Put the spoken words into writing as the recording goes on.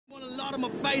out of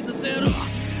my face. I said,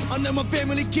 I know my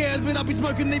family cares, but I'll be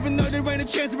smoking even though there ain't a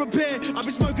chance to repair. I'll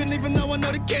be smoking even though I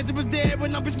know the cancer is there,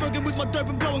 and I'll be smoking with my dope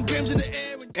and blowing grams in the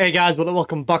air. Hey guys,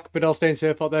 welcome back. But all staying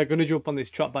safe out there. Gonna jump on this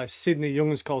track by Sydney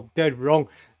Yungins called Dead Wrong.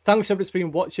 Thanks everybody for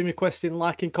been watching, requesting,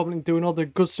 liking, commenting, doing all the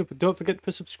good stuff. But don't forget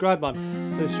to subscribe, man.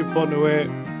 Let's jump on away.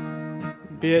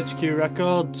 BHQ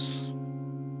Records.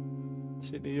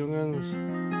 Sydney Yungins.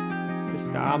 This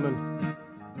Diamond.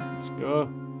 Let's go.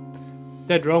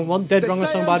 Dead Wrong. One Dead Wrong, a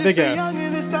song by Bigger.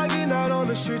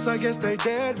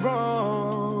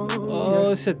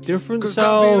 Oh, it's a different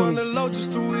sound.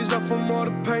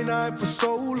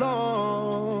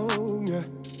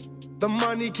 The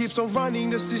money keeps on running,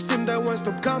 the system that won't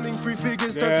stop coming. Free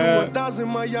figures turn to 1,000,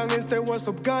 my youngins, they won't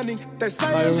stop gunning. They say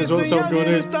I'm just a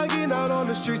youngin' stugging out on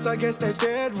the streets, I guess they're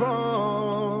dead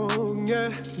wrong, yeah.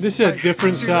 This is a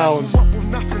different sound.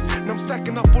 I'm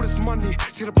stacking up all this money.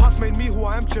 See, the past made me who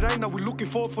I am today. Now we're looking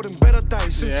forward for them better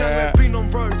days. Since I've been on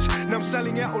roads, now I'm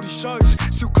selling out all these shows.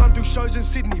 Still can't do shows in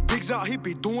Sydney. Pigs out here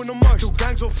be doing the most. Till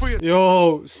gangs are free.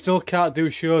 Yo, still can't do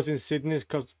shows in Sydney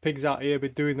because pigs out here be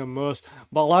doing the most.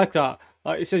 But I like that.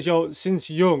 Like it says, yo, since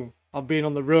young I've been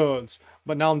on the roads,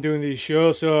 but now I'm doing these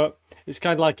shows. So it's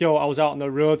kind of like, yo, I was out on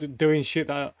the road doing shit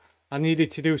that I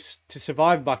needed to do to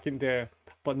survive back in there.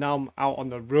 But now I'm out on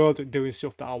the road doing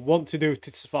stuff that I want to do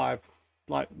to survive,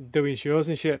 like doing shows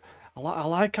and shit. I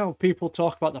like how people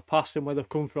talk about the past and where they've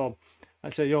come from. I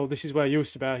say, yo, this is where I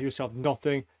used to be. I used to have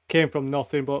nothing, came from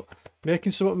nothing, but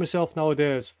making something of myself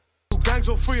nowadays. Gangs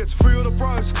are free, it's free of the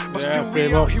bros. But still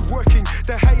we out here working.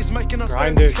 The hate is making us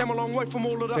earnings. Came a long way from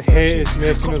all of that. The hate is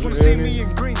making us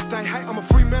earnings. They hate I'm a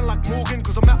free man like Morgan,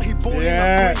 cause I'm out here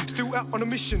balling. Still out on a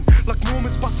mission like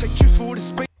Normans, but take you for the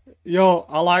speed. Yo,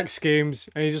 I like schemes,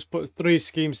 and he just put 3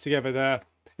 schemes together there.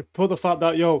 He put the fact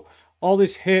that, yo, all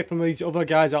this hate from these other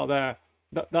guys out there,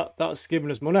 that's giving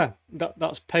us money.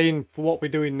 That's paying for what we're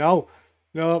doing now.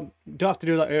 You know, don't have to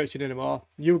do that urchin anymore.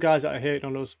 You guys that are hating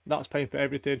on us, that's paying for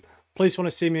everything. Police want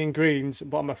to see me in greens,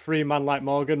 but I'm a free man like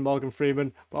Morgan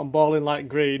Freeman, but I'm balling like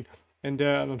Green, and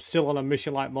I'm still on a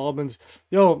mission like Mormons.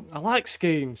 Yo, I like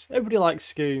schemes. Everybody likes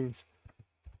schemes.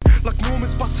 Like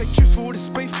Normans, but take you for the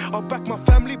space. I'll back my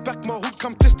family, back my hood,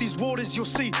 come test these waters, you'll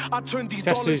see. I turn these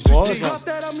dollars to G's. Not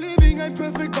that I'm living ain't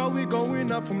perfect, but we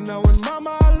going up from now. And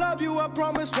mama, I love you, I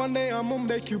promise one day I'm gonna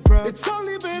make you proud. It's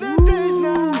only better days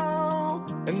now,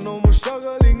 and no more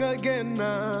struggling again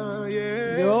now,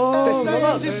 yeah. Yo,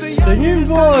 that singing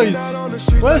voice.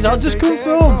 Where's that just come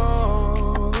from?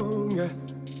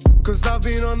 Cause I've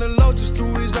been on the low, just 2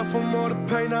 years up from all the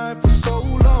pain I had for so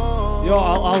long. Yo,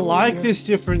 I like this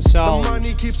different sound. The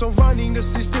money keeps on running, the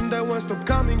system that won't stop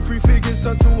coming. Free figures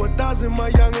turn to 1,000, my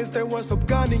youngins, they won't stop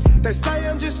gunning. They say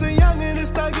I'm just a youngin'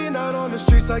 that's thugging out on the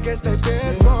streets, I guess they're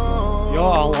dead wrong. Yo,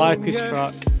 I like this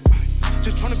track.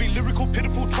 Just trying to be lyrical,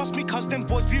 pitiful, trust me, cause them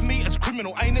boys view me as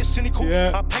criminal, ain't it cynical?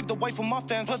 Yeah. I paved the way for my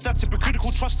fans, but that's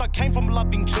hypocritical. Trust I came from a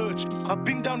loving church. I've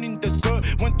been down in the dirt,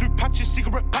 went through patches,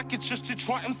 cigarette packets just to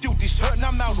try and feel this hurt. Now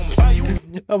I'm out on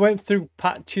bail. I went through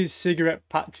patches, cigarette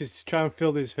patches to try and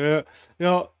feel this hurt. You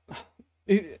know,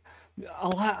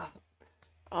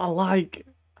 I like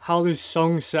how this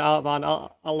song's set out, man.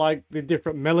 I like the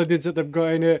different melodies that they've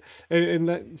got in it, and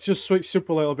it's just switched up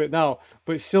a little bit now.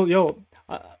 But it's still, yo,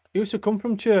 I used to come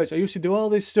from church. I used to do all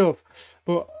this stuff,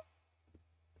 but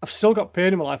I've still got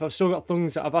pain in my life. I've still got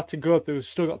things that I've had to go through. I've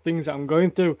still got things that I'm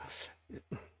going through.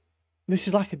 This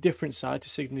is like a different side to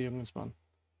Sydney Yungins, man.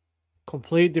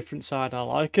 Complete different side. I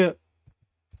like it.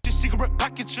 Cigarette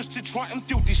packets just to try and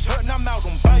feel this hurt. Now I'm out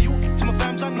on bail. To my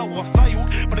fams, I know I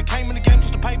failed, but I came in the game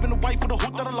just to pave the way for the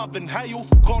hood that I love and hail.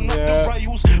 Gone off the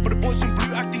rails, but the boys in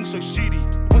blue acting so shitty.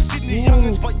 When Sydney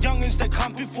youngins, but youngins they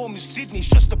can't perform in Sydney's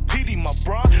just a pity, my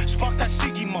bruh. Spark that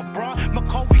ciggy, my bruh.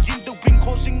 Macaulay in the wind,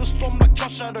 causing a storm like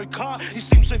Josh out of car. He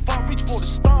seems so far, reach for the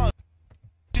stars.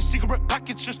 Cigarette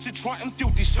packets just to try and feel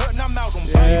this hurt. Now I'm out on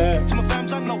bail. To my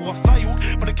fams, I know I failed,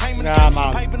 but I came in the game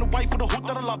just paving the way for the hood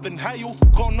that I love and hail.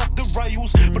 Gone off the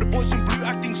rails, but the boys in blue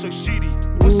acting so shitty.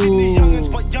 When Sydney youngins,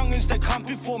 but youngins they can't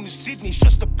perform in Sydney's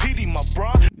just a pity, my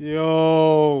bruh.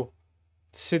 Yo,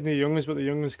 Sydney Youngins, but the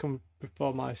Youngins come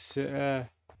before my city.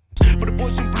 But the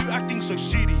boys in blue acting so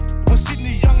shitty. When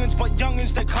Sydney youngins, but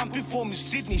youngins they can't perform in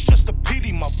Sydney's just a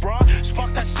pity, my bruh. Spark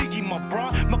that ciggy, my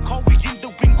bruh. Macaulay in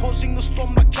the wind, causing a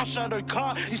storm like Josh out of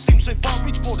car. He seems so far,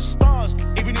 reach for the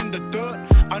stars. Even in the dirt,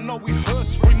 I know it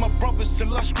hurts. Free my brothers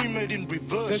till I scream it in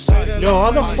reverse. Yo,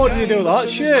 how the fuck do you do that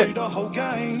shit?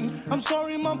 I'm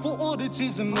sorry, mum, for all the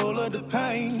tears and all of the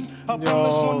pain. I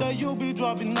promise one day you'll be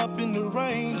driving up in the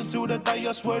rain. Until that day,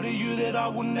 I swear to you that I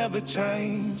will never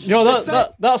change. Yo,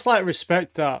 that's like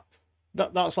respect that.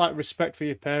 that's like respect for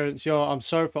your parents. Yo, I'm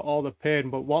sorry for all the pain,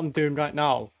 but what I'm doing right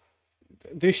now,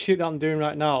 this shit that I'm doing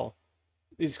right now,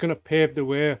 it's gonna pave the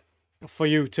way for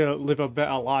you to live a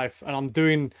better life. And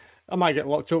I might get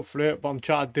locked up for it, but I'm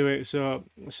trying to do it so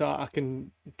I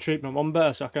can treat my mum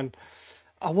better.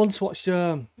 I once watched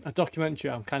a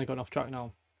documentary. I'm kind of going off track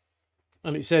now,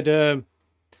 and it said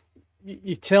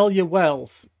you tell your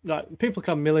wealth. Like, people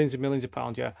can have millions and millions of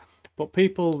pounds, yeah, but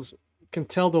people can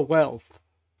tell the wealth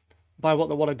by what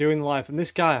they want to do in life. And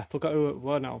this guy, I forgot who it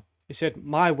was now, he said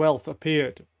my wealth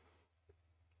appeared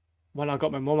when I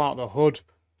got my mum out of the hood.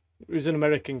 He was an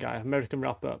American guy, American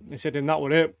rapper. He said, and that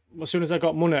was it. As soon as I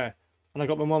got money and I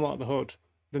got my mum out of the hood,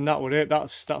 then that was it.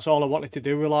 That's all I wanted to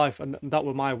do with life, and that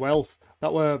were my wealth.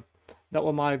 That were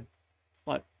my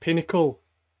like pinnacle.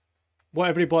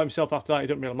 Whatever he bought himself after that, it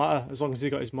didn't really matter as long as he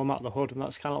got his mum out of the hood, and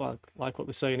that's kind of like what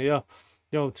they're saying here.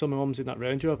 Yo, tell my mum's in that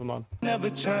Range Rover, man. Never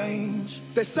change.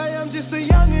 They say I'm just a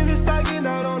youngin' that's tagging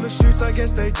out on the streets. I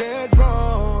guess they dead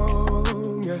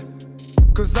wrong. Yeah.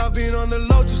 Cause I've been on the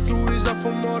low, just 2 years up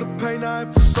from all the pain I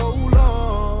had for so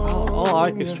long. I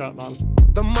like this track, man.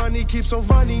 The money keeps on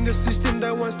running, the system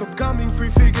that won't stop coming. 3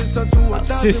 figures done to a that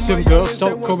system don't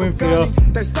stop coming for you.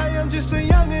 They say I'm just a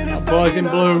youngin' that's boys in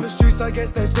blue. on the streets. I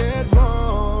guess they're dead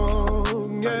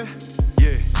wrong. Yeah.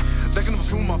 Yeah, they can never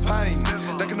feel my pain.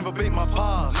 They can never beat my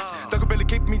past. They could barely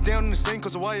keep me down in the scene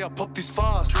cause the way I pop this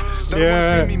fast. They don't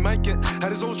wanna see me make it.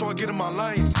 Haters always try to get in my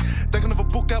lane. They can never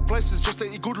book out places just to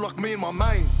eat good like me and my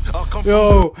mains.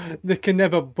 Yo, they can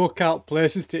never book out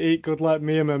places to eat good like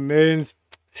me and my mains.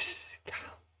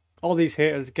 All these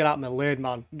haters, get out my lane,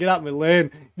 man. Get out my lane.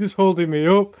 You're just holding me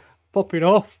up, popping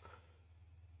off.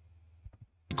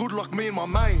 Good like me and my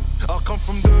mains. I come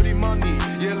from dirty money.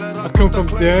 Yeah, I come from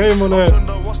dirty money. I turned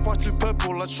the wasp to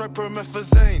purple like straight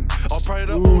promethazine. I pray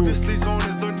that all these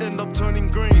owners don't end up turning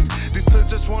green. These feds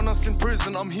just want us in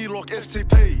prison. I'm here like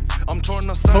FTP. I'm trying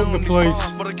to stay on this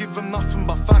path, but I give them nothing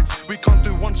but facts. We can't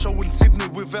do one show in Sydney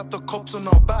without the cops on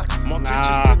our backs. My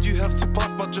teacher said you have to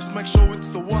pass, but just make sure it's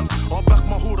the one. I back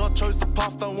my hood, I chose the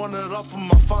path, I wanted up on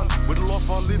my fun. With the life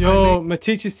I live. Yo, my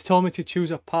teachers told me to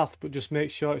choose a path, but just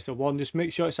make sure it's the one. Just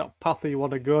make sure it's that path that you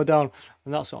want to go down,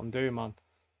 and that's what I'm doing, man.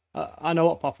 I know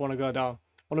what path I want to go down.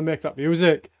 I want to make that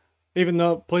music, even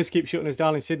though police keep shooting us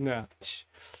down in Sydney. And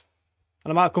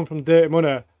I might come from dirty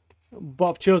money, but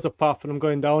I've chose the path and I'm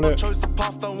going down it. I chose the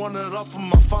path, I wanted up on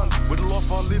my fun. With the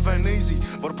life I live ain't easy,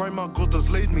 but I pray my God does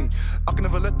lead me. I can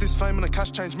never let this fame and the cash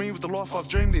change me with the life I've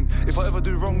dreamed in. If I ever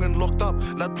do wrong and locked up,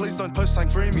 lad, please don't post saying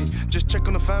free me. Just check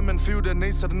on the fam and feel their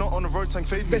needs so they're not on the road saying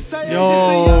feed me.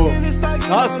 Yo,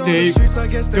 that's deep.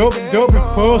 Don't be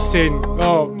posting,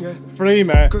 oh, free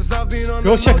me.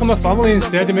 Go check on my family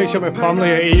instead and make sure my family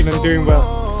are eating and doing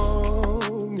well.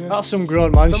 That's some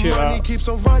grown man shit, that. The money keeps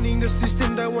on running, the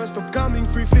system that won't stop coming.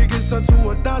 3 figures done to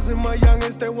a dozen, my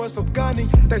youngins they won't stop gunning.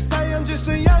 They say I'm just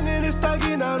a youngin' that's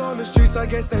thugging out on the streets. I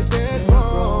guess they're dead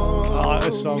wrong. I like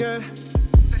this song.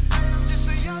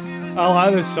 I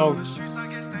like this song.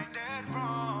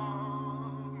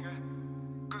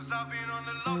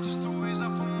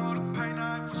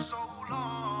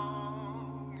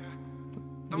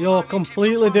 Yo,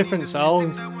 completely different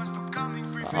sound.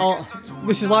 Oh,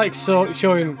 this is like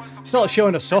showing. It's not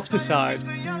showing a softer side,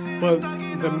 but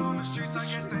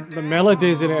the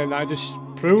melodies in it and that just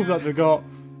prove that they've got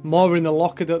more in the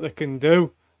locker that they can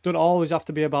do. Don't always have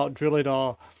to be about drilling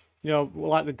or, you know,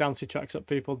 like the dancey tracks that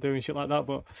people do and shit like that.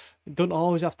 But it don't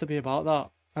always have to be about that.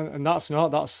 And that's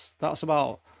not. That's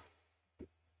about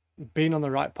being on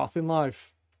the right path in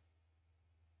life,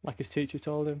 like his teacher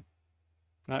told him.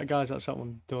 Right, guys, that's that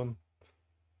one done.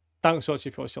 Thanks for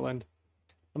watching. For shall end.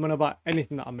 I'm gonna buy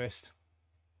anything that I missed.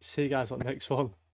 See you guys on the next one.